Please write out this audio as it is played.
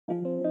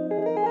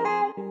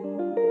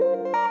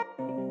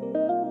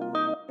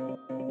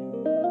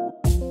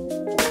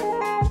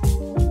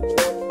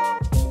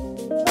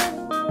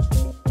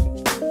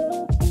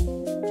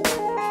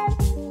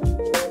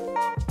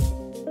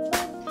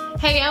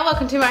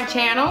to my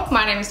channel.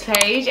 My name is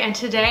Paige and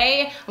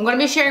today I'm going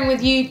to be sharing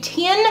with you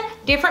 10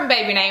 different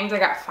baby names. I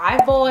got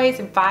 5 boys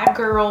and 5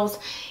 girls.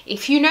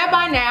 If you know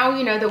by now,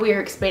 you know that we are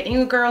expecting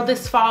a girl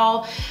this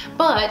fall,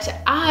 but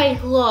I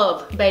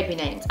love baby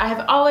names. I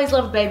have always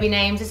loved baby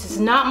names. This is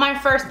not my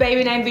first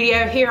baby name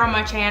video here on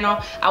my channel.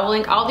 I will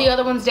link all the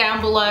other ones down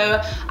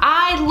below.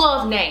 I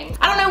love names.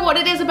 I don't know what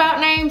it is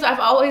about names. I've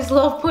always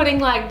loved putting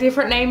like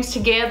different names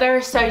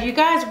together. So you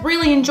guys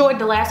really enjoyed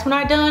the last one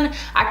I done.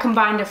 I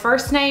combined a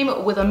first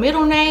name with a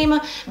middle name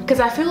because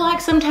I feel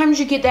like sometimes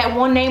you get that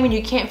one name and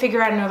you can't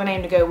figure out another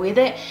name to go with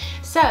it.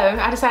 So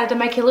I decided to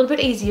make it a little bit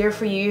easier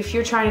for you if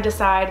you're trying to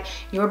decide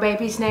your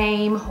baby's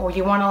name, or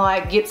you want to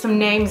like get some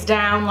names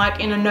down like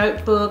in a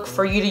notebook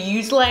for you to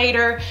use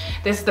later.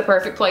 This is the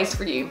perfect place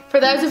for you. For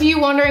those of you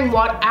wondering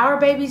what our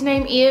baby's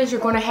name is, you're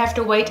going to have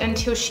to wait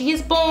until she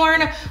is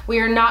born. We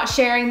are not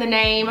sharing the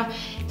name.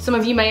 Some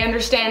of you may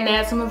understand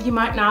that, some of you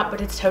might not,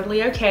 but it's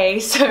totally okay.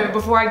 So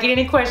before I get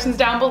any questions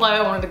down below,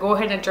 I wanted to go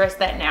ahead and address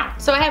that now.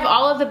 So I have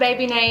all of the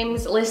baby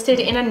names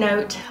listed in a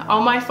note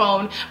on my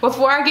phone.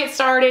 Before I get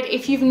started,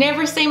 if you've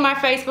never seen my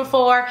face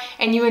before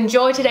and you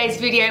enjoy today's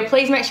video,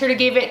 please make sure to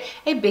give it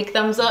a big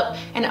thumbs up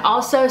and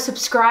also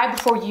subscribe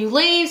before you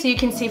leave so you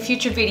can see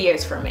future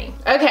videos from me.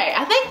 Okay,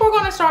 I think we're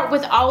gonna start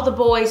with all the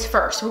boys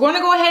first. We're gonna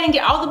go ahead and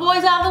get all the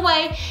boys out of the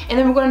way and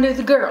then we're gonna do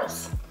the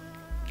girls.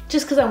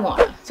 Just because I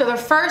want to. So the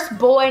first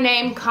boy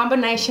name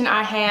combination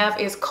I have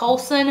is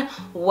Colson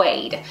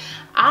Wade.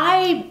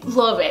 I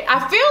love it.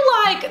 I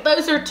feel like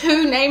those are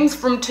 2 names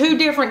from 2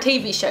 different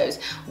TV shows.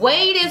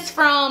 Wade is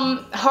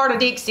from Heart of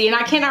Dixie and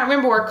I cannot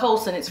remember where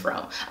Colson is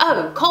from.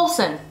 Oh,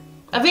 Colson,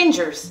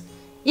 Avengers.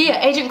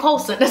 Yeah, Agent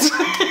Coulson. That's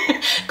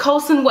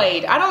Colson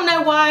Wade. I don't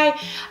know why.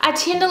 I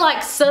tend to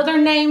like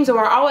Southern names,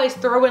 or I always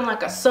throw in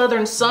like a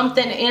Southern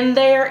something in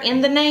there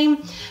in the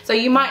name. So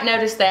you might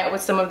notice that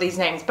with some of these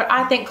names, but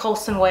I think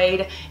Colson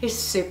Wade is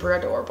super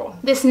adorable.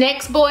 This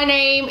next boy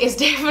name is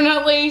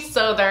definitely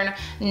Southern,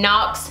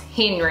 Knox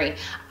Henry.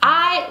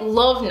 I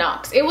love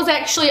Knox. It was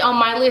actually on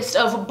my list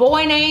of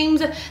boy names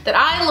that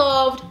I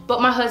loved,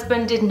 but my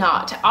husband did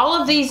not. All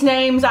of these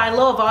names I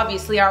love,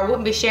 obviously, or I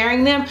wouldn't be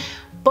sharing them.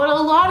 But a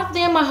lot of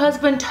them my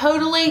husband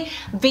totally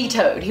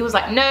vetoed. He was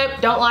like, nope,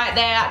 don't like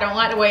that, don't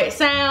like the way it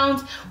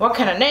sounds. What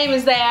kind of name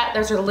is that?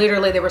 Those are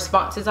literally the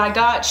responses I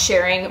got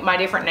sharing my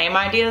different name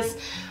ideas.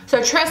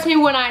 So trust me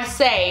when I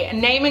say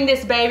naming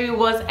this baby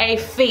was a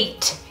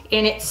feat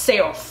in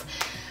itself.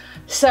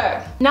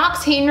 So,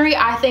 Knox Henry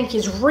I think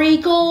is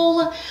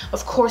regal.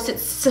 Of course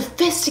it's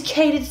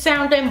sophisticated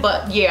sounding,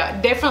 but yeah,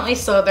 definitely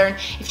Southern.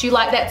 If you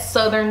like that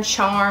Southern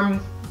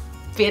charm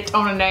fit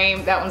on a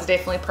name, that one's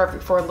definitely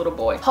perfect for a little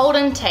boy.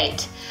 Holden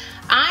Tate.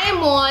 I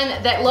am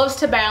one that loves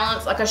to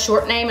balance like a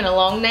short name and a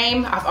long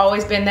name. I've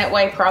always been that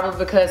way, probably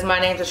because my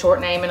name's a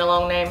short name and a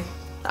long name.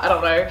 I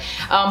don't know,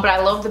 but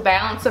I love the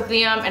balance of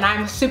them, and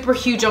I'm super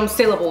huge on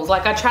syllables.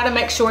 Like I try to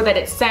make sure that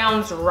it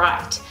sounds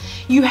right.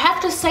 You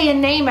have to say a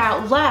name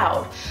out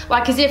loud,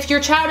 like as if your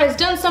child has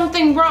done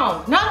something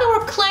wrong. Not that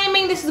we're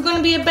claiming this is going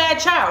to be a bad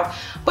child,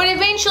 but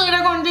eventually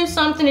they're going to do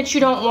something that you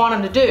don't want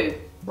them to do.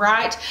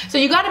 Right? So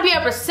you got to be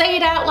able to say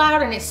it out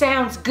loud and it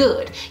sounds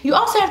good. You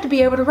also have to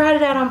be able to write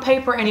it out on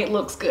paper and it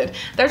looks good.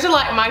 Those are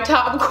like my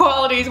top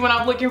qualities when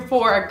I'm looking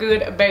for a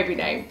good baby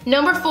name.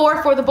 Number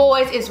 4 for the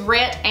boys is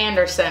Rhett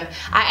Anderson.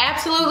 I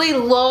absolutely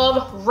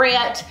love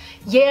Rhett.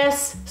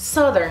 Yes,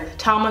 Southern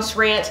Thomas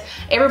Rhett.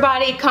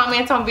 Everybody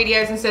comments on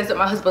videos and says that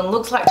my husband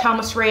looks like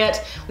Thomas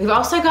Rhett. We've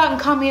also gotten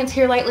comments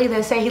here lately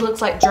that say he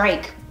looks like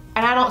Drake.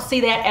 And I don't see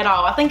that at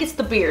all. I think it's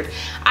the beard.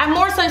 I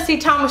more so see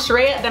Thomas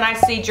Rhett than I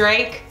see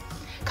Drake.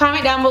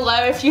 Comment down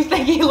below if you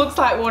think he looks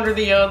like one or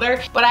the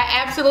other. But I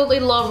absolutely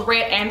love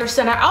Rhett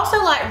Anderson. I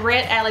also like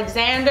Rhett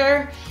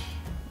Alexander,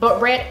 but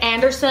Rhett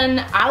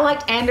Anderson, I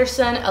liked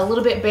Anderson a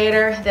little bit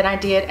better than I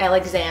did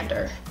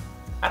Alexander.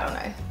 I don't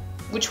know.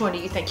 Which one do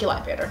you think you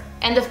like better?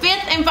 And the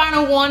 5th and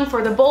final one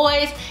for the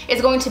boys is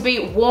going to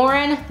be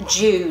Warren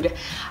Jude.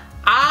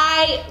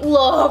 I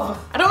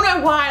don't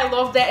know why I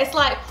love that. It's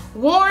like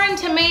Warren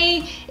to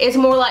me is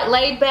more like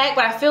laid back,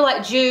 but I feel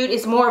like Jude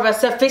is more of a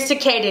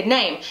sophisticated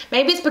name.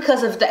 Maybe it's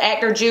because of the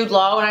actor Jude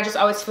Law, and I just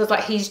always feel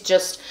like he's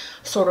just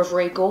sort of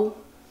regal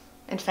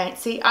and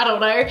fancy. I don't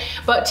know.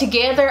 But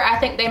together, I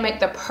think they make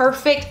the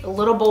perfect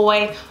little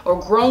boy or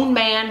grown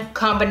man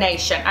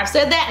combination. I've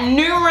said that in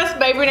numerous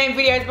baby name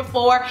videos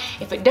before.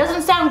 If it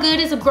doesn't sound good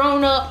as a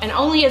grown up and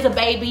only as a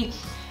baby,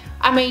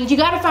 I mean, you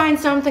gotta find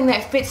something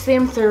that fits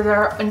them through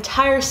their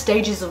entire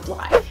stages of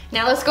life.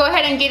 Now let's go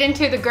ahead and get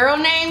into the girl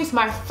names.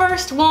 My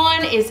first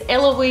one is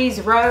Eloise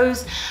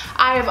Rose.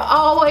 I have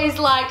always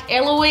liked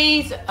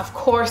Eloise. Of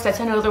course, that's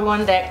another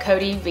one that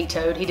Cody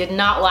vetoed. He did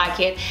not like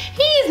it.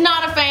 He's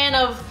not a fan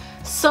of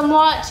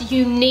somewhat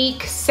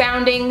unique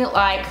sounding,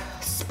 like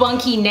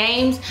spunky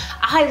names.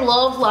 I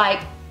love like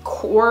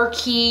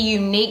quirky,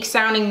 unique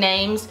sounding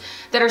names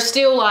that are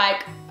still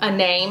like a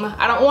name.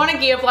 I don't want to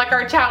give like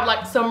our child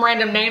like some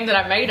random name that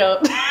I made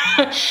up.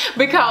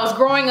 because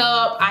growing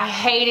up, I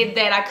hated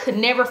that I could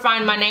never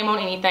find my name on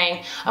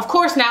anything. Of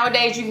course,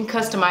 nowadays you can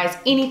customize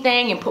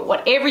anything and put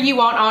whatever you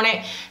want on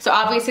it. So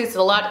obviously it's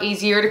a lot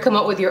easier to come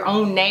up with your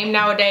own name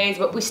nowadays,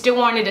 but we still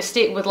wanted to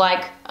stick with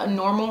like a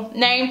normal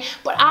name.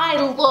 But I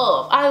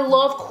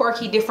love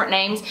quirky different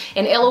names.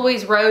 And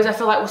Eloise Rose, I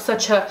feel like was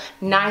such a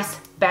nice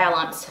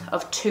balance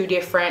of two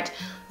different,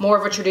 more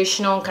of a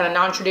traditional, kind of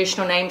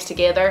non-traditional names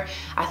together.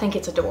 I think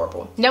it's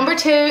adorable. Number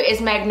 2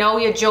 is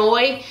Magnolia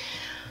Joy.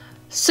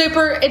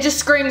 Super, it just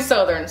screams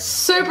Southern.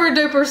 Super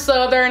duper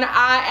Southern.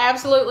 I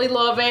absolutely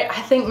love it.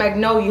 I think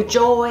Magnolia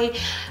Joy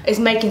is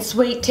making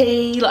sweet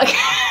tea. Like,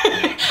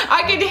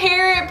 I could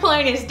hear it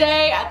plain as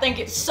day. I think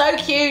it's so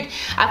cute.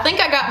 I think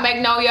I got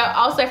Magnolia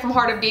also from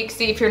Heart of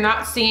Dixie. If you're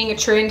not seeing a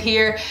trend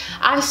here,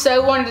 I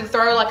so wanted to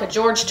throw like a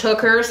George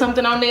Tucker or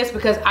something on this,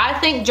 because I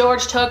think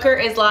George Tucker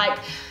is like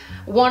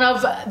one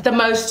of the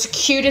most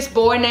cutest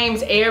boy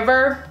names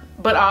ever.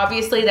 But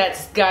obviously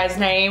that's guy's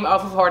name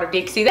off of Heart of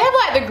Dixie. They have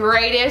like the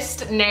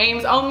greatest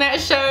names on that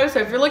show.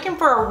 So if you're looking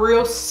for a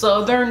real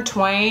Southern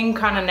twang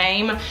kind of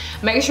name,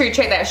 make sure you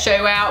check that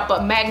show out.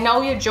 But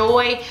Magnolia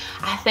Joy,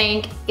 I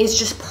think, is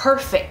just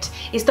perfect.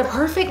 It's the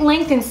perfect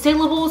length and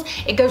syllables.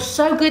 It goes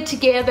so good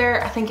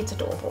together. I think it's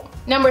adorable.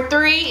 Number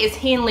 3 is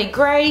Henley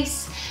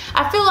Grace.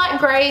 I feel like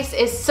Grace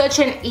is such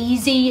an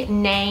easy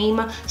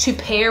name to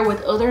pair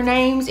with other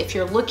names. If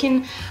you're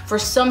looking for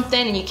something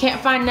and you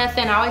can't find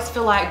nothing, I always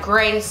feel like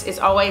Grace is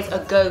always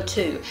a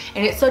go-to.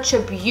 And it's such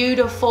a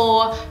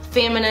beautiful,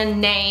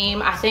 feminine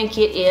name. I think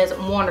it is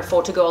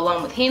wonderful to go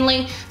along with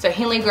Henley. So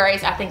Henley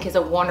Grace, I think, is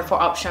a wonderful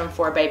option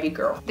for a baby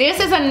girl. This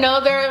is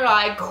another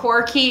like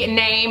quirky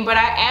name, but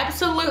I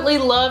absolutely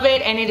love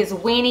it, and it is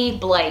Winnie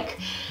Blake.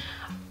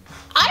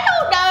 I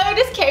don't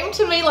know, this came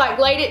to me like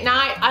late at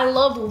night. I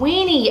love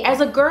Winnie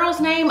as a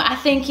girl's name. I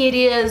think it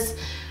is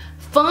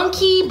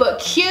funky but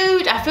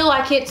cute. I feel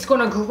like it's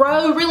gonna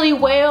grow really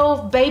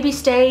well, baby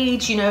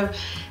stage, you know,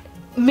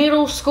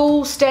 middle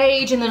school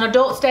stage, and then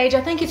adult stage.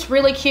 I think it's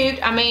really cute.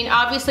 I mean,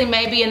 obviously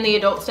maybe in the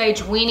adult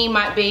stage, Winnie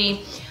might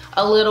be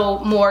a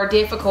little more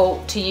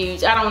difficult to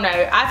use. I don't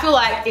know. I feel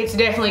like it's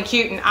definitely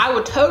cute and I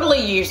would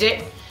totally use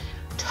it.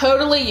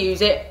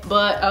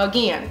 But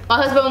again, my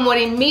husband would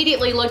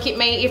immediately look at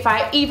me if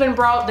I even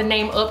brought the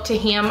name up to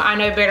him. I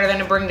know better than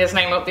to bring this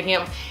name up to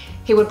him.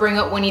 He would bring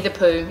up Winnie the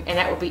Pooh and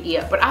that would be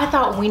it. But I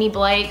thought Winnie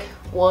Blake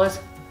was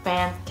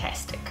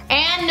fantastic.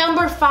 And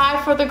number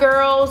 5 for the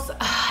girls,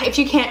 if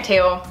you can't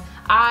tell,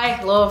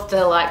 I love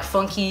the like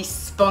funky,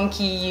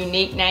 spunky,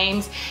 unique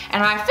names.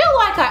 And I feel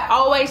like I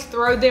always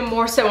throw them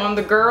more so on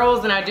the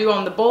girls than I do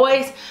on the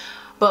boys.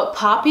 But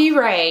Poppy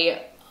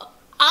Ray,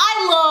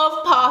 I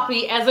love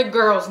Poppy as a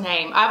girl's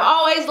name. I've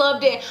always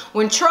loved it.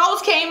 When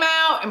Trolls came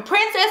out and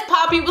Princess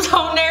Poppy was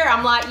on there,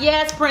 I'm like,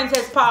 yes,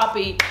 Princess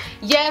Poppy.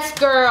 Yes,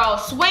 girl.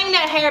 Swing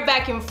that hair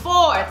back and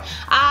forth.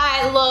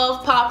 I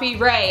love Poppy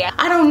Ray.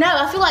 I don't know.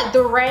 I feel like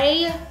the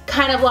Ray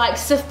kind of like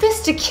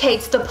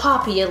sophisticates the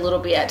Poppy a little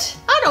bit.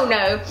 I don't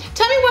know.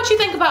 Tell me what you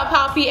think about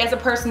Poppy as a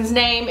person's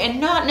name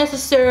and not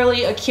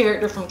necessarily a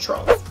character from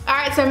Trolls.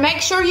 Alright, so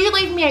make sure you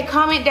leave me a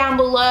comment down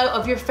below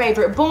of your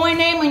favorite boy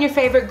name and your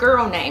favorite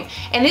girl name.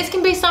 And this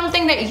can be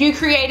something that you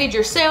created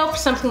yourself,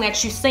 something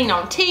that you've seen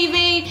on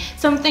TV,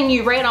 something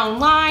you read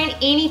online,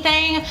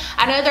 anything.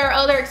 I know there are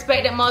other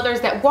expectant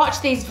mothers that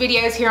watch these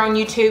videos here on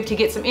YouTube to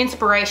get some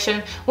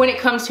inspiration when it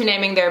comes to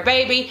naming their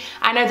baby.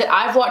 I know that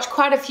I've watched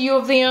quite a few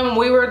of them.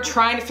 We were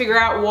trying to figure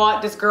out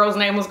what this girl's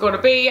name was going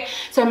to be.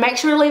 So make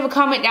sure to leave a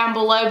comment down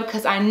below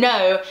because I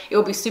know it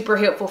will be super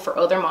helpful for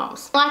other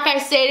moms. Like I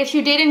said, if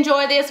you did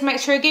enjoy this, make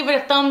sure to give it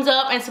a thumbs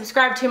up and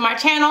subscribe to my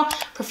channel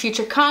for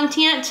future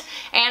content.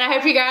 And I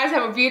hope you guys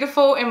have a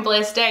beautiful and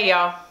blessed day,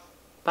 y'all.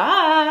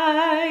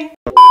 Bye.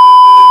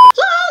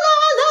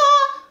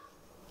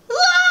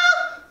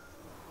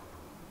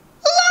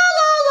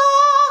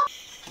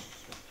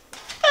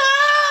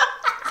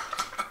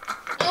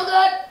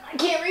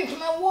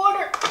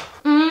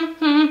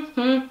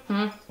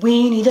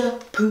 Winnie the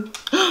Pooh,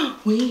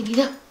 Winnie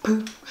the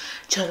Pooh,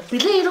 chubby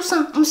little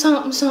something,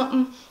 something,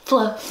 something,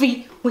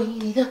 fluffy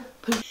Winnie the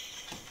Pooh.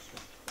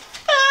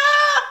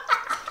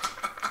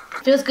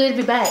 Feels good to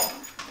be back.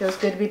 Feels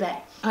good to be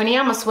back. Honey,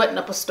 I'm sweating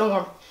up a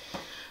storm.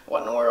 What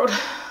in the world?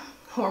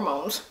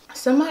 Hormones.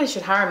 Somebody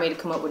should hire me to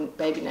come up with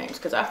baby names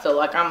because I feel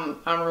like I'm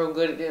real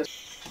good at this.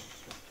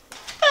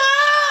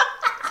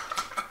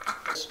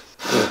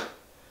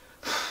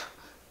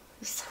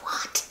 It's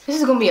hot. This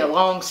is gonna be a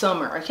long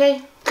summer,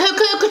 okay?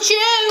 Cuckoo, cuckoo!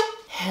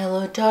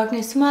 Hello,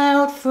 darkness, my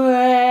old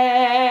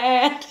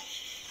friend.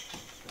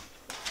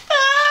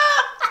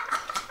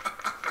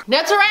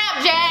 That's a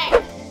wrap,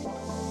 Jack.